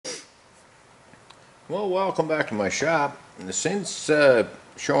Well, welcome back to my shop. Since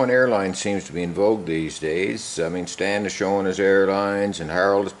showing airlines seems to be in vogue these days, I mean, Stan is showing his airlines and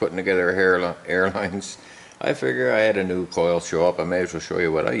Harold is putting together airlines, I figure I had a new coil show up. I may as well show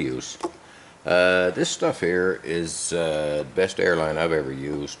you what I use. This stuff here is the best airline I've ever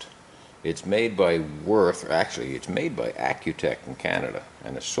used. It's made by Worth. Actually, it's made by Accutech in Canada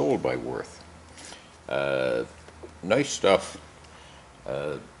and it's sold by Worth. Nice stuff.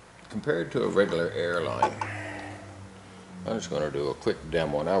 Compared to a regular airline, I'm just going to do a quick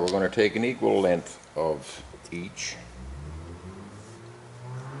demo. Now we're going to take an equal length of each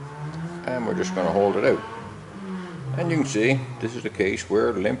and we're just going to hold it out, and you can see this is the case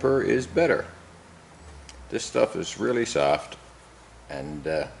where limper is better. This stuff is really soft and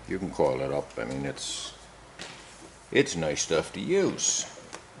you can coil it up. I mean, it's nice stuff to use.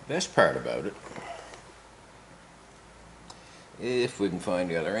 Best part about it, if we can find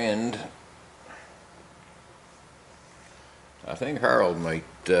the other end, I think Harold might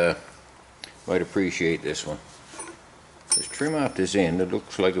appreciate this one. Just trim off this end. It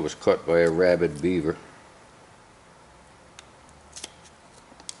looks like it was cut by a rabid beaver.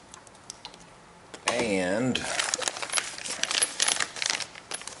 And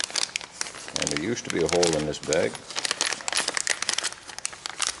there used to be a hole in this bag.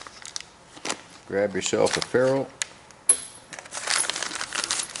 Grab yourself a ferrule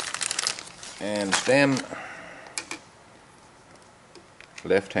and stem,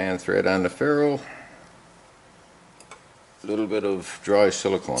 left hand thread on the ferrule. A little bit of dry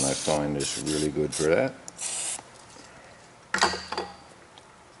silicone I find is really good for that.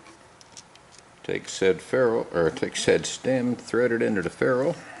 Take said ferrule, or take said stem, thread it into the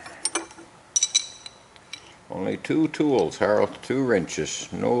ferrule. Only 2 tools, Harold, 2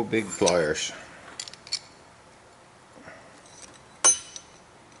 wrenches, no big pliers.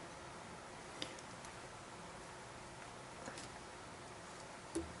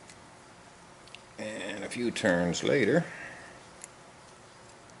 And a few turns later,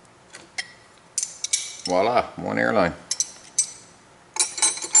 voila, one airline.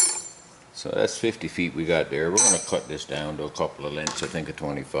 So that's 50 feet we got there. We're going to cut this down to a couple of lengths, I think a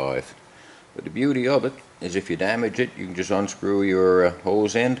 25. But the beauty of it is if you damage it, you can just unscrew your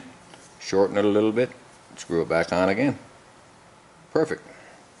hose end, shorten it a little bit, screw it back on again. Perfect.